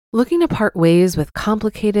Looking to part ways with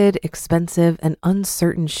complicated, expensive, and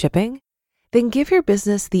uncertain shipping? Then give your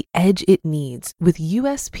business the edge it needs with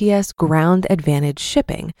USPS Ground Advantage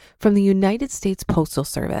shipping from the United States Postal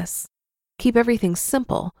Service. Keep everything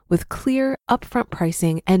simple with clear, upfront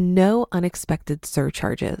pricing and no unexpected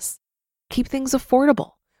surcharges. Keep things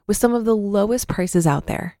affordable with some of the lowest prices out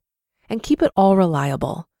there. And keep it all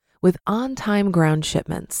reliable with on-time ground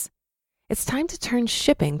shipments. It's time to turn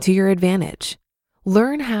shipping to your advantage.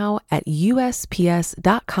 Learn how at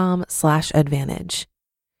USPS.com/advantage.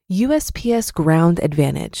 USPS Ground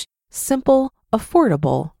Advantage. Simple,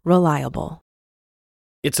 affordable, reliable.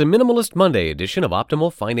 It's a Minimalist Monday edition of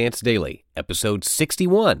Optimal Finance Daily, episode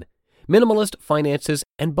 61, Minimalist Finances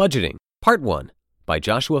and Budgeting, Part 1, by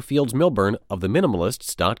Joshua Fields Millburn of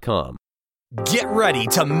Minimalists.com. Get ready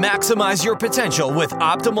to maximize your potential with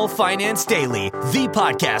Optimal Finance Daily, the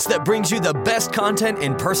podcast that brings you the best content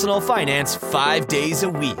in personal finance 5 days a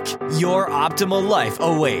week. Your optimal life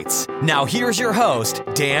awaits. Now here's your host,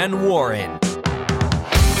 Dan Warren.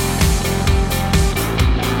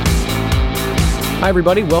 Hi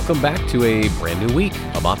everybody, welcome back to a brand new week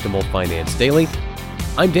of Optimal Finance Daily.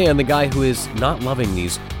 I'm Dan, the guy who is not loving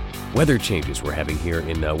these weather changes we're having here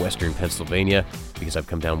in western Pennsylvania because I've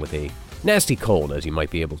come down with a nasty cold, as you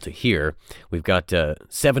might be able to hear. We've got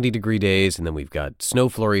 70-degree days, and then we've got snow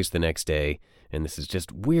flurries the next day, and this is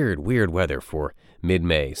just weird weather for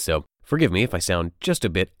mid-May, so forgive me if I sound just a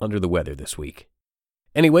bit under the weather this week.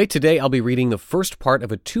 Anyway, today I'll be reading the first part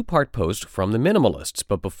of a two-part post from the Minimalists,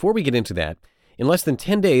 but before we get into that, in less than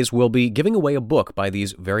 10 days, we'll be giving away a book by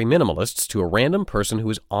these very minimalists to a random person who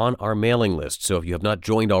is on our mailing list, so if you have not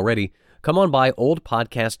joined already, come on by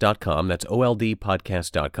oldpodcast.com, that's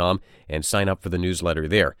oldpodcast.com, and sign up for the newsletter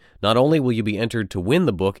there. Not only will you be entered to win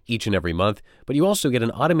the book each and every month, but you also get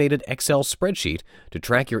an automated Excel spreadsheet to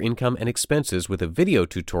track your income and expenses with a video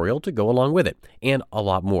tutorial to go along with it, and a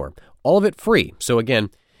lot more. All of it free. So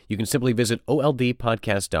again, you can simply visit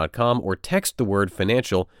oldpodcast.com or text the word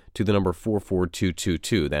financial to the number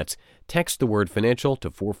 44222. That's text the word financial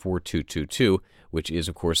to 44222, which is,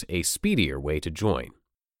 of course, a speedier way to join.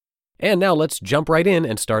 And now let's jump right in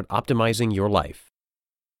and start optimizing your life.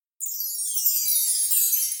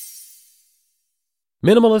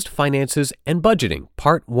 Minimalist Finances and Budgeting,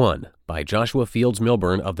 Part 1, by Joshua Fields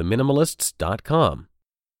Millburn of Minimalists.com.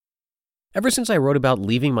 Ever since I wrote about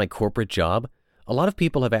leaving my corporate job, a lot of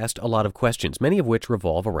people have asked a lot of questions, many of which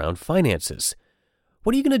revolve around finances.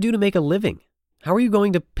 What are you going to do to make a living? How are you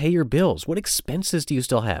going to pay your bills? What expenses do you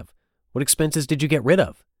still have? What expenses did you get rid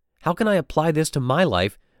of? How can I apply this to my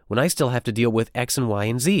life when I still have to deal with X and Y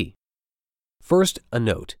and Z? First, a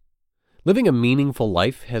note. Living a meaningful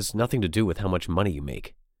life has nothing to do with how much money you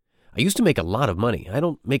make. I used to make a lot of money. I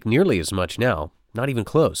don't make nearly as much now, not even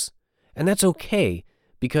close. And that's okay,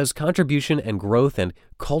 because contribution and growth and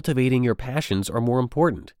cultivating your passions are more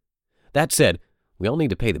important. That said, we all need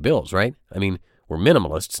to pay the bills, right? I mean, we're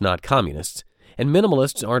minimalists, not communists. And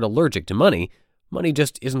minimalists aren't allergic to money. Money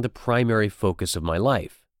just isn't the primary focus of my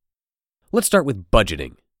life. Let's start with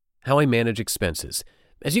budgeting. How I manage expenses.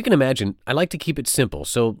 As you can imagine, I like to keep it simple,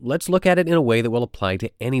 so let's look at it in a way that will apply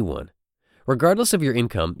to anyone. Regardless of your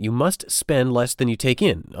income, you must spend less than you take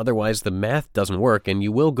in. Otherwise, the math doesn't work and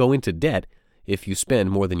you will go into debt if you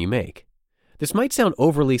spend more than you make. This might sound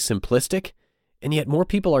overly simplistic, and yet more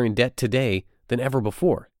people are in debt today than ever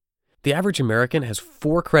before. The average American has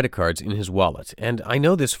 4 credit cards in his wallet, and I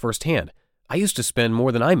know this firsthand. I used to spend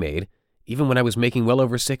more than I made, even when I was making well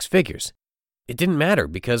over 6 figures. It didn't matter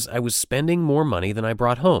because I was spending more money than I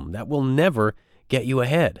brought home. That will never get you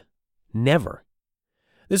ahead. Never.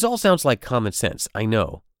 This all sounds like common sense, I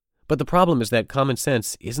know. But the problem is that common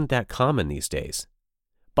sense isn't that common these days.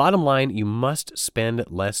 Bottom line, you must spend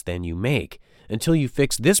less than you make. Until you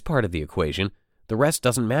fix this part of the equation, the rest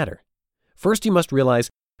doesn't matter. First, you must realize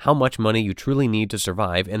how much money you truly need to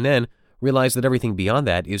survive, and then realize that everything beyond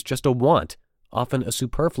that is just a want, often a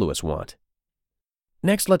superfluous want.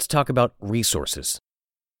 Next, let's talk about resources.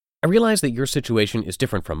 I realize that your situation is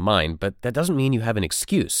different from mine, but that doesn't mean you have an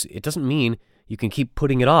excuse. It doesn't mean you can keep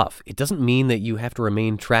putting it off. It doesn't mean that you have to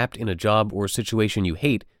remain trapped in a job or situation you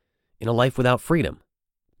hate in a life without freedom.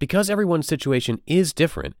 Because everyone's situation is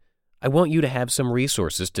different, I want you to have some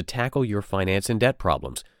resources to tackle your finance and debt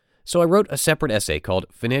problems. So I wrote a separate essay called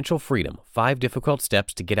Financial Freedom, 5 Difficult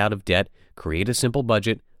Steps to Get Out of Debt, Create a Simple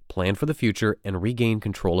Budget, Plan for the Future, and Regain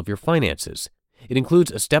Control of Your Finances. It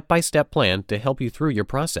includes a step-by-step plan to help you through your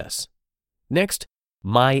process. Next,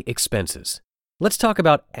 my expenses. Let's talk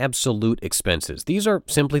about absolute expenses. These are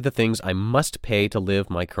simply the things I must pay to live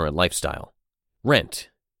my current lifestyle. Rent,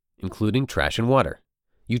 including trash and water.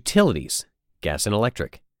 Utilities, gas and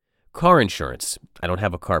electric. Car insurance. I don't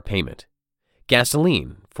have a car payment.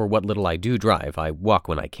 Gasoline. For what little I do drive, I walk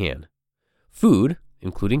when I can. Food,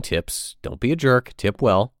 including tips. Don't be a jerk. Tip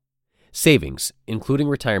well. Savings, including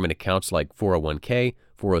retirement accounts like 401k,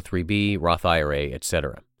 403b, Roth IRA,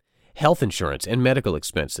 etc. Health insurance and medical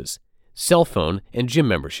expenses. Cell phone and gym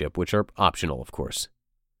membership, which are optional, of course.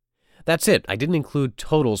 That's it. I didn't include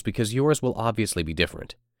totals because yours will obviously be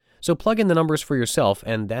different. So plug in the numbers for yourself,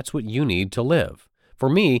 and that's what you need to live. For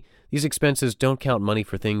me, these expenses don't count money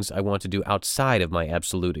for things I want to do outside of my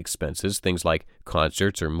absolute expenses, things like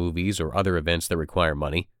concerts or movies or other events that require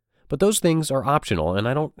money. But those things are optional, and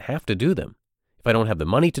I don't have to do them. If I don't have the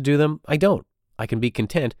money to do them, I don't. I can be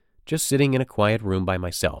content just sitting in a quiet room by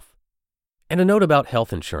myself. And a note about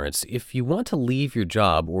health insurance. If you want to leave your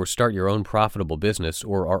job or start your own profitable business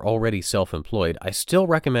or are already self-employed, I still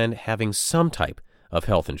recommend having some type of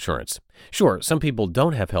health insurance. Sure, some people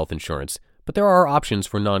don't have health insurance, but there are options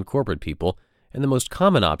for non-corporate people, and the most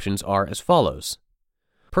common options are as follows.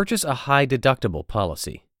 Purchase a high-deductible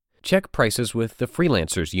policy. Check prices with the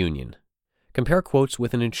Freelancers Union. Compare quotes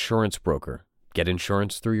with an insurance broker. Get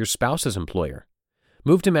insurance through your spouse's employer.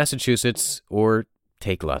 Move to Massachusetts or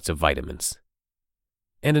take lots of vitamins.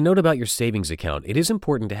 And a note about your savings account. It is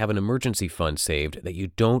important to have an emergency fund saved that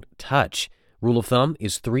you don't touch. Rule of thumb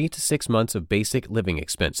is 3 to 6 months of basic living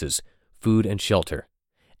expenses, food and shelter.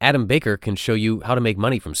 Adam Baker can show you how to make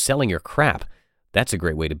money from selling your crap. That's a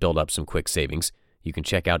great way to build up some quick savings. You can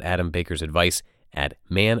check out Adam Baker's advice at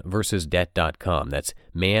manvsdebt.com. That's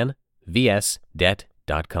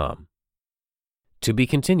manvsdebt.com. To be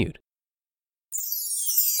continued.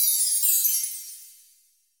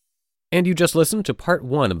 And you just listened to part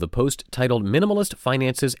 1 of the post titled Minimalist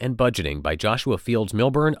Finances and Budgeting by Joshua Fields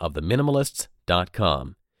Millburn of the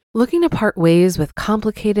Minimalists.com. Looking to part ways with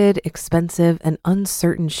complicated, expensive, and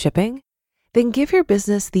uncertain shipping? Then give your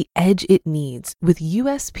business the edge it needs with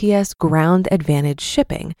USPS Ground Advantage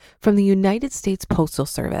shipping from the United States Postal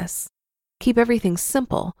Service. Keep everything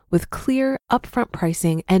simple with clear, upfront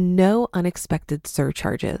pricing and no unexpected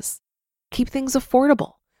surcharges. Keep things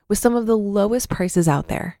affordable with some of the lowest prices out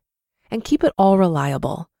there. And keep it all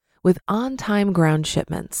reliable with on-time ground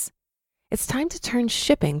shipments. It's time to turn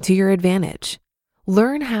shipping to your advantage.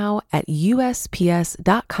 Learn how at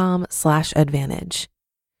USPS.com/advantage.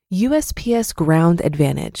 USPS Ground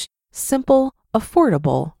Advantage. Simple,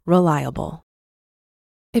 affordable, reliable.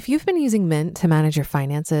 If you've been using Mint to manage your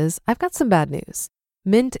finances, I've got some bad news.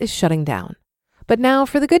 Mint is shutting down. But now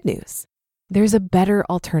for the good news. There's a better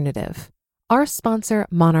alternative. Our sponsor,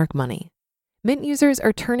 Monarch Money. Mint users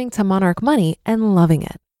are turning to Monarch Money and loving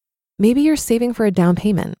it. Maybe you're saving for a down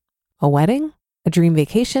payment, a wedding, a dream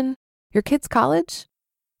vacation, your kids' college.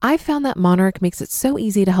 I've found that Monarch makes it so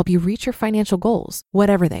easy to help you reach your financial goals,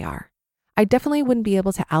 whatever they are. I definitely wouldn't be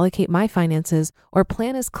able to allocate my finances or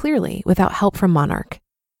plan as clearly without help from Monarch.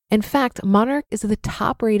 In fact, Monarch is the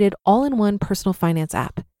top-rated all-in-one personal finance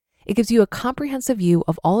app. It gives you a comprehensive view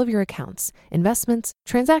of all of your accounts, investments,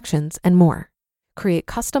 transactions, and more. Create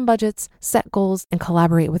custom budgets, set goals, and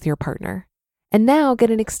collaborate with your partner. And now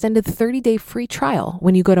get an extended 30-day free trial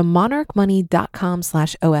when you go to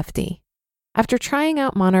monarchmoney.com/OFD. After trying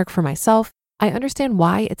out Monarch for myself, I understand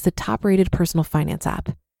why it's the top-rated personal finance app.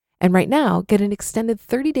 And right now, get an extended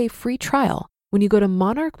 30-day free trial when you go to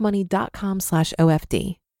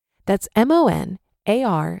monarchmoney.com/OFD. That's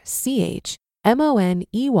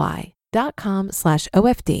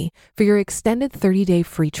monarchmoney.com/OFD for your extended 30-day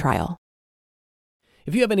free trial.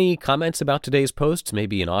 If you have any comments about today's posts,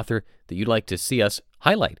 maybe an author that you'd like to see us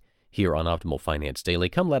highlight here on Optimal Finance Daily,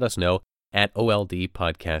 come let us know at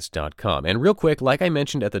oldpodcast.com. And real quick, like I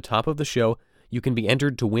mentioned at the top of the show, you can be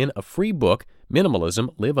entered to win a free book, Minimalism,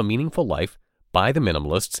 Live a Meaningful Life, by the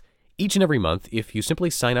Minimalists, each and every month if you simply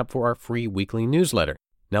sign up for our free weekly newsletter.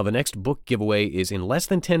 Now, the next book giveaway is in less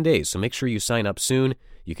than 10 days, so make sure you sign up soon.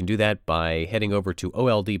 You can do that by heading over to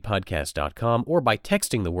oldpodcast.com or by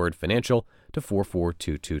texting the word financial to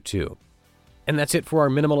 44222. And that's it for our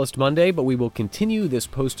Minimalist Monday, but we will continue this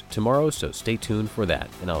post tomorrow, so stay tuned for that.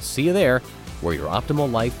 And I'll see you there where your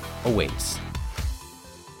optimal life awaits.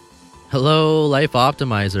 Hello, Life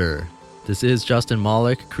Optimizer. This is Justin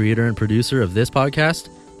Malik, creator and producer of this podcast,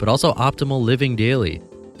 but also Optimal Living Daily,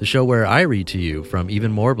 the show where I read to you from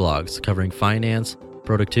even more blogs covering finance,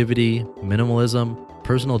 productivity, minimalism,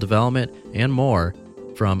 personal development, and more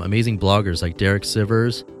from amazing bloggers like Derek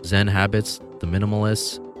Sivers, Zen Habits, The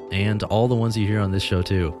Minimalists, and all the ones you hear on this show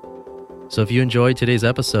too. So if you enjoyed today's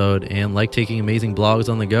episode and like taking amazing blogs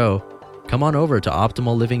on the go, come on over to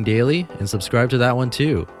Optimal Living Daily and subscribe to that one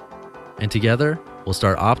too. And together, we'll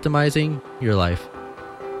start optimizing your life.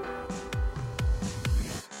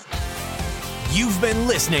 You've been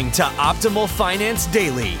listening to Optimal Finance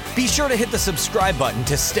Daily. Be sure to hit the subscribe button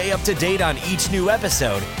to stay up to date on each new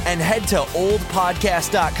episode and head to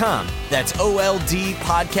oldpodcast.com. That's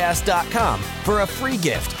OLDpodcast.com for a free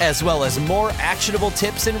gift as well as more actionable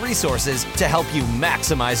tips and resources to help you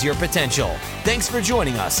maximize your potential. Thanks for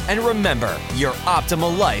joining us, and remember, your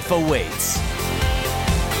optimal life awaits.